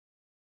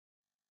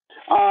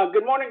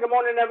Good morning,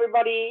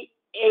 everybody.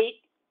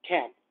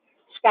 8:10.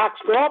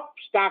 Stocks go up,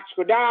 stocks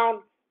go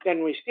down.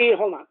 Then we see.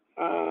 Hold on.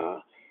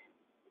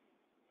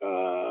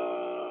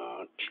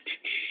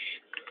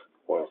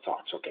 Oil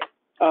thoughts. Okay.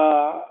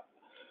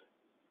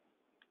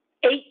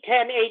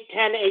 8:10,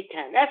 8:10,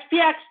 8:10.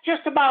 SPX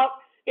just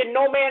about in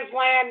no man's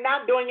land,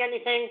 not doing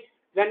anything.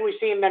 Then we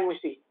see, and then we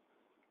see.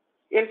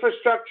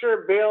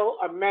 Infrastructure bill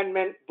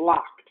amendment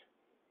blocked.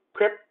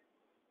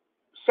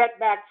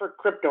 Setback for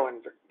crypto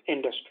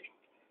industry.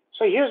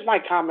 So here's my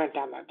comment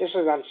on that. This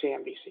is on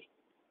CNBC.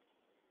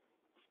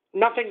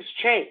 Nothing's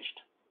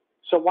changed,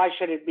 so why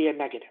should it be a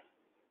negative?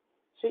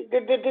 See,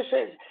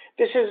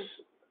 this is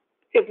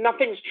if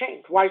nothing's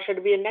changed, why should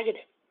it be a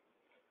negative?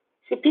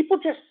 See, people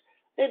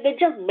they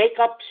just make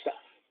up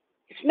stuff.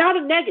 It's not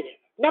a negative.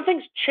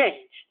 Nothing's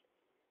changed.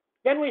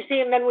 Then we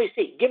see, and then we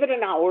see. Give it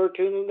an hour or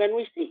two, and then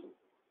we see.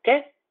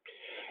 Okay?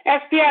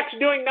 SPX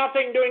doing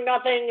nothing.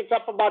 It's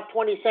up about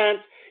 20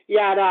 cents. You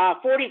had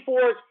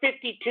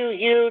 44.52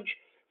 huge,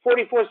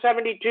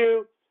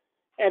 44.72,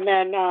 and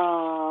then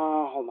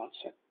hold on a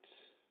second.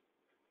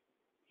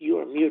 You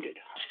are muted.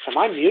 Am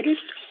I muted?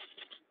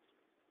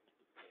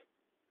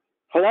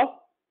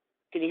 Hello?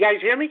 Can you guys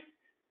hear me?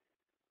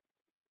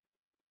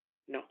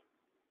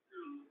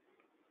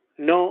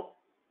 No.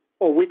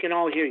 Oh, we can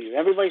all hear you.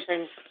 Everybody's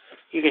saying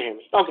you can hear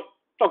me. Okay,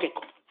 cool.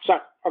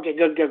 Sorry. Okay,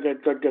 good.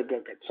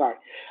 Sorry.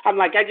 I'm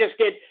like, I just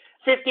did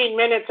 15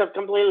 minutes of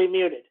completely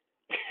muted.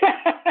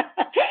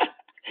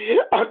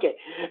 Okay,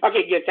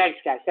 good. Thanks,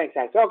 guys.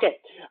 Okay.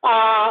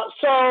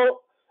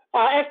 So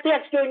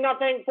SPX doing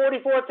nothing,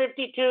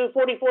 44.52,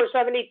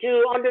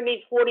 44.72,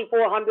 underneath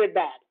 4,400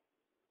 bad.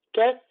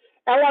 Okay?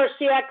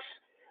 LRCX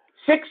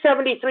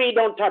 673,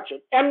 don't touch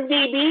it.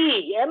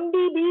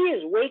 MDB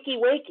is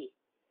wakey.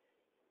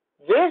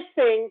 This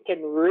thing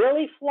can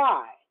really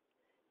fly.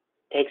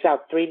 Takes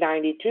out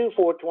 392,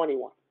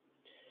 421.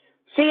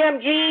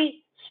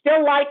 CMG,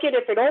 still like it.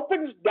 If it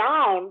opens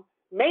down,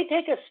 may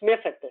take a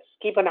sniff at this.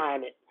 Keep an eye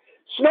on it.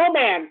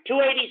 Snowman,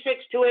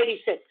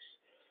 286.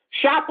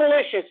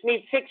 Shopalicious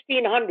needs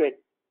 1,600.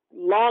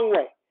 Long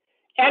way.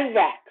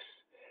 NVAX,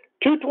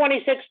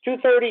 226,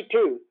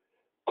 232.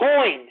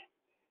 Coin,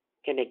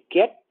 can it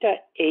get to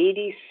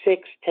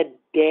 86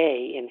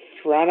 today in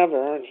front of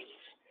earnings?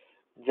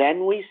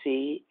 Then we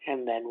see,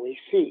 and then we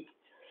see.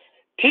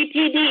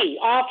 TTD,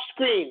 off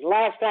screen.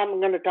 Last time I'm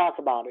going to talk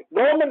about it.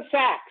 Goldman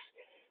Sachs.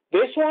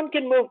 This one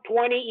can move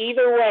 20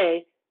 either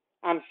way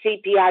on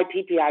CPI,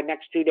 PPI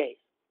next 2 days.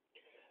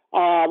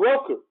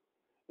 Roku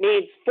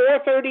needs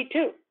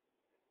 432.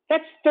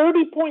 That's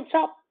 30 points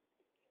up.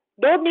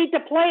 Don't need to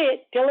play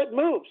it till it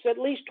moves at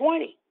least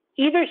 20.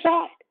 Either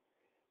side.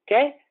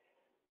 Okay?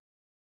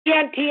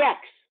 GNTX.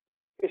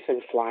 This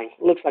thing's flying.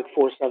 Looks like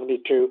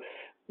 472.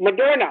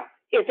 Moderna.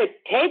 If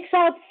it takes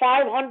out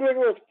 500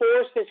 with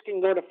force, this can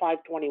go to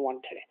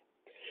 521 today.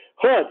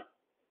 Hood,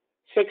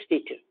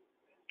 62.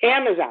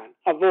 Amazon,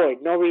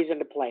 avoid. No reason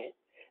to play it.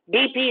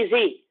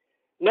 DPZ,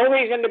 no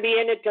reason to be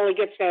in it till it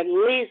gets to at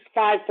least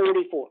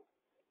 544.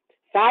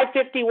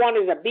 551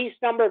 is a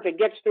beast number. If it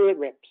gets through, it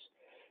rips.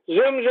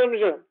 Zoom.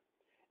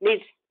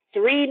 Needs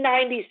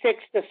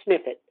 396 to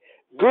sniff it.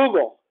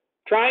 Google,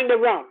 trying to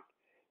run.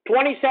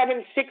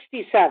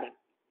 2767.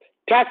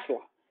 Tesla,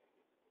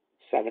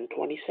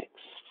 726.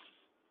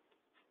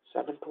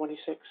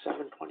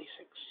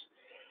 726.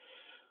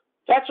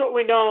 That's what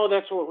we know.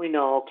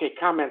 Okay,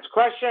 comments,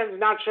 questions.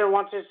 Not sure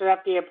once this is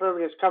FDA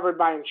approved, it's covered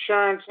by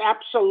insurance.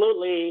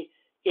 Absolutely,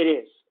 it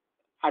is.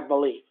 I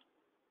believe.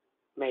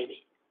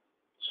 Maybe.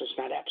 So it's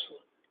not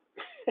absolute.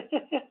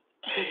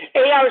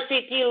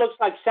 ARCT looks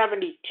like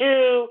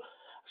 72.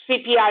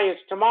 CPI is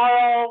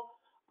tomorrow.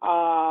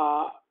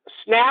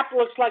 Snap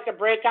looks like a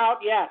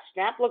breakout. Yeah,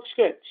 Snap looks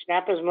good.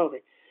 Snap is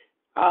moving.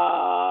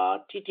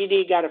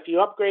 TTD got a few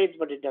upgrades,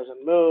 but it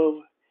doesn't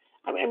move.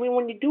 I mean,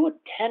 when you do a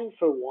 10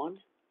 for 1,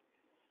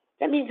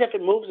 that means if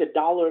it moves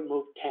 $1, it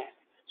moved 10.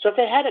 So if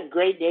it had a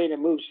great day and it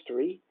moves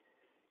 3,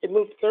 it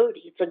moved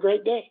 30. It's a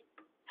great day.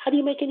 How do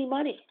you make any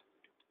money?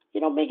 You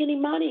don't make any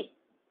money.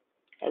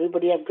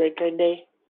 Everybody have a great day.